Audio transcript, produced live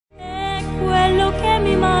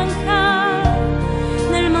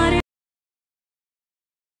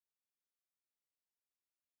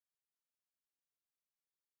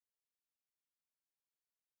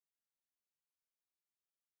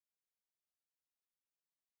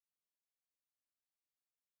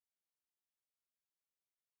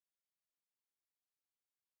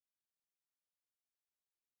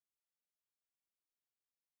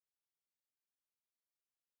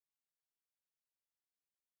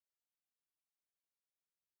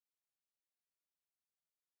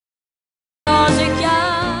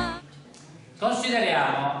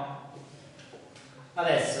Consideriamo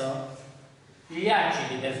adesso gli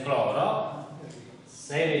acidi del cloro.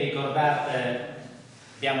 Se vi ricordate,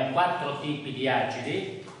 abbiamo 4 tipi di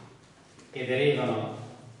acidi che derivano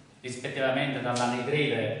rispettivamente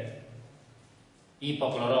dall'anidride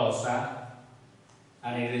ipoclorosa,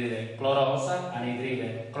 anidride clorosa,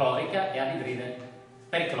 anidride clorica e anidride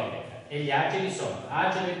periclorica. E gli acidi sono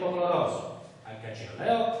acido ipocloroso,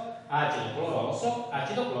 HClO, acido cloroso,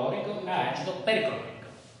 acido clorico e acido periclorico.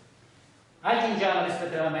 Aggiungiamo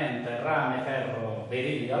rispettivamente rame, ferro,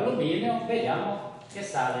 berilio e alluminio, vediamo che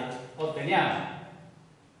sali otteniamo.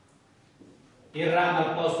 Il rame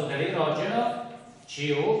al posto dell'idrogeno,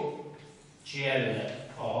 Cu,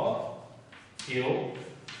 ClO più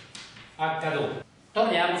H2.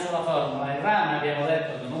 Torniamo sulla formula. Il rame abbiamo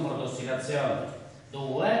detto che il numero di ossidazione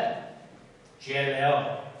 2,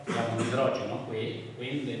 ClO abbiamo un idrogeno qui,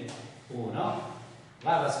 quindi 1,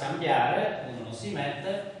 vado a scambiare, 1 non si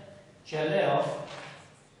mette, ClO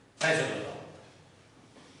preso 2 volte.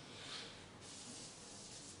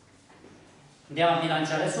 Andiamo a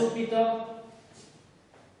bilanciare subito.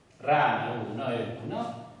 Rame 1 e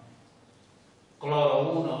 1,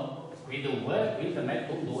 cloro 1, qui 2, quindi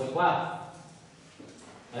metto un 2 qua.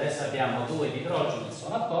 Adesso abbiamo 2 di idrogeno che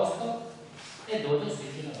sono a posto e 2 di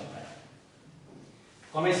ossigeno va bene.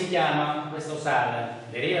 Come si chiama questo sale?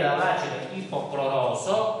 Deriva dall'acido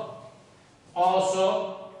ipocloroso,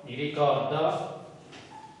 oso, mi ricordo,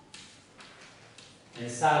 il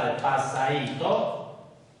sale passa a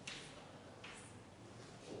ito,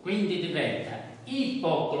 quindi diventa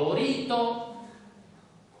ipoclorito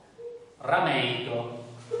rameico.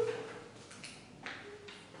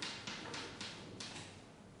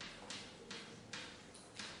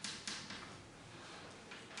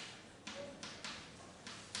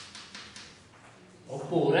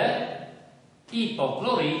 Oppure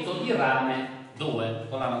ipoclorito di rame 2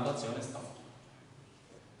 con la notazione storica.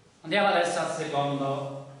 Andiamo adesso al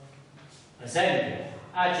secondo esempio.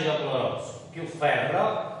 Acido cloroso più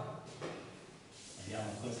ferro, vediamo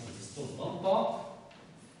questo si disturba un po',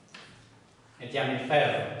 mettiamo il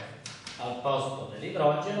ferro al posto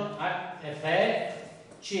dell'idrogeno,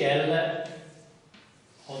 FeClO2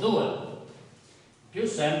 più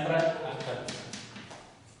sempre H2.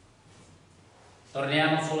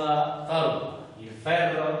 Torniamo sulla formula. Il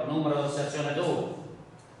ferro, numero di ossidazione 2,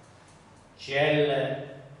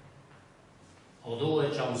 ClO2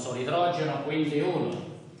 c'è un solo idrogeno, quindi 1.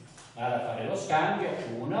 Vado a fare lo scambio,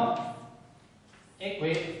 1, e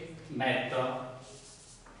qui metto,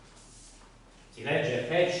 si legge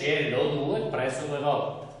FeClO2 preso 2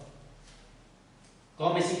 volte.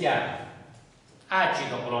 Come si chiama?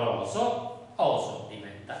 Acido cloroso, oso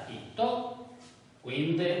diventa ito,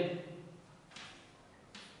 quindi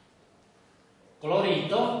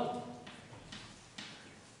clorito,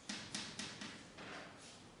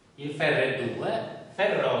 il ferro è 2,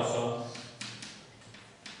 ferroso.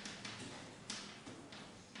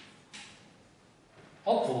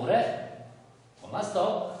 Oppure, con la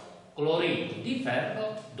stop, clorito di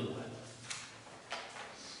ferro 2.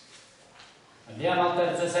 Andiamo al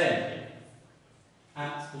terzo esempio.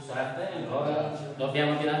 Scusate, ancora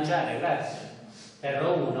dobbiamo bilanciare, grazie.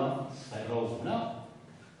 Ferro 1,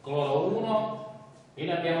 cloro 1, qui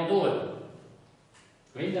ne abbiamo 2,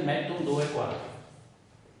 quindi metto un 2 qua.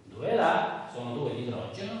 2 là, sono 2 di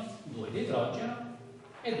idrogeno, 2 di idrogeno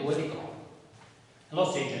e 2 di cloro.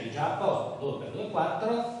 L'ossigeno è già a posto, 2 per 2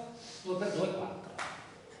 4, 2 per 2 4.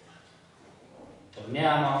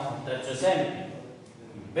 Torniamo al terzo esempio.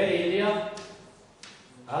 Il berilio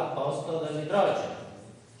al posto dell'idrogeno,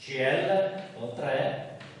 ClO3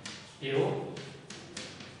 più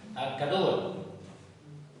H2.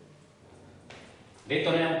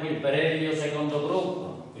 Ritorniamo qui il berilio secondo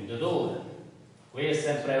gruppo, quindi 2. Qui è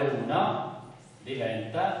sempre 1,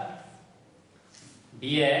 diventa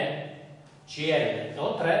BeClO3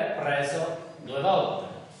 preso 2 volte.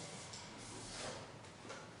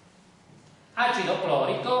 Acido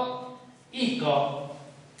clorico, ICO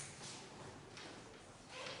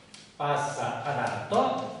passa ad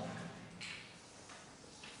atto,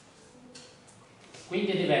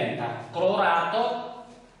 quindi diventa clorato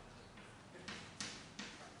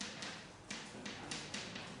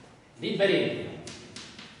di berilio.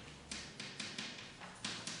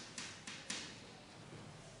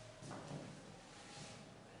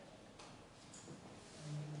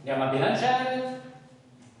 Andiamo a bilanciare,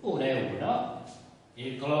 1 e 1,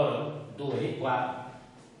 il cloro 2 di qua,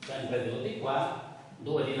 sempre 2 di qua,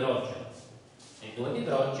 2 di idrogeno e 2 di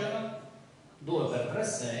idrogeno, 2 per 3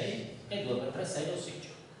 6 e 2 per 3 6 di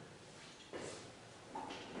ossigeno.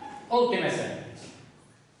 Ultimo esempio.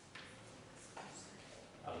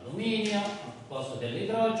 posto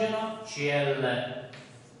dell'idrogeno, Cl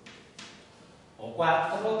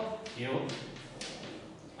O4 più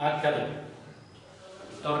H2.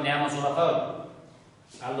 Torniamo sulla foto.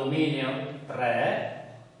 Alluminio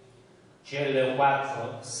 3,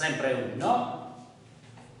 ClO4 sempre 1,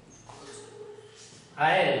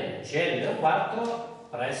 Al ClO4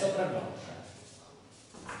 preso per volta.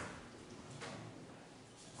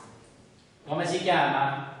 Come si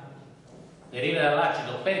chiama? Deriva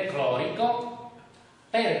dall'acido perclorico,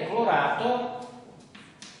 perclorato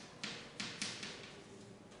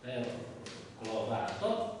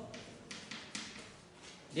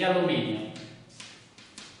di alluminio.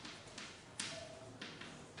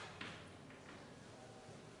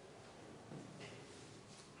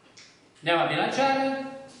 Andiamo a bilanciare.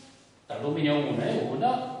 Alluminio 1 e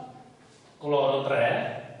 1, cloro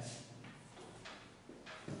 3,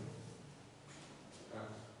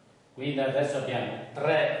 quindi adesso abbiamo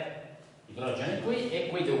 3 idrogeni qui e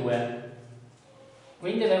qui 2,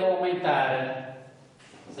 quindi devo aumentare.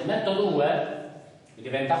 Se metto 2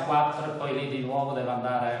 diventa 4 e poi lì di nuovo devo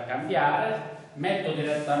andare a cambiare, metto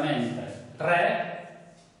direttamente 3,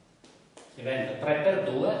 diventa 3 per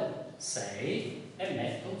 2, 6 e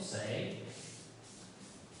metto un 6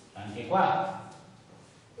 anche qua.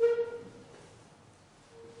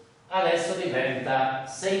 Adesso diventa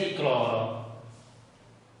 6 di cloro,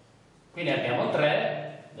 quindi abbiamo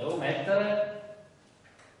 3, devo mettere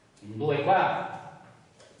un 2 qua,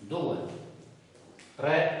 2,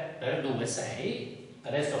 3 per 2, 6,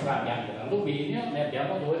 adesso cambia anche l'alluminio, ne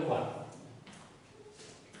abbiamo 2 qua.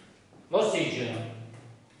 L'ossigeno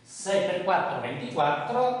 6 per 4,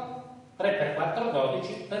 24, 3 per 4,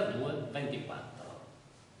 12, per 2, 24.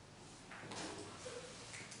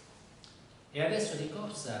 E adesso di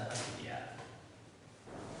corsa a studiare.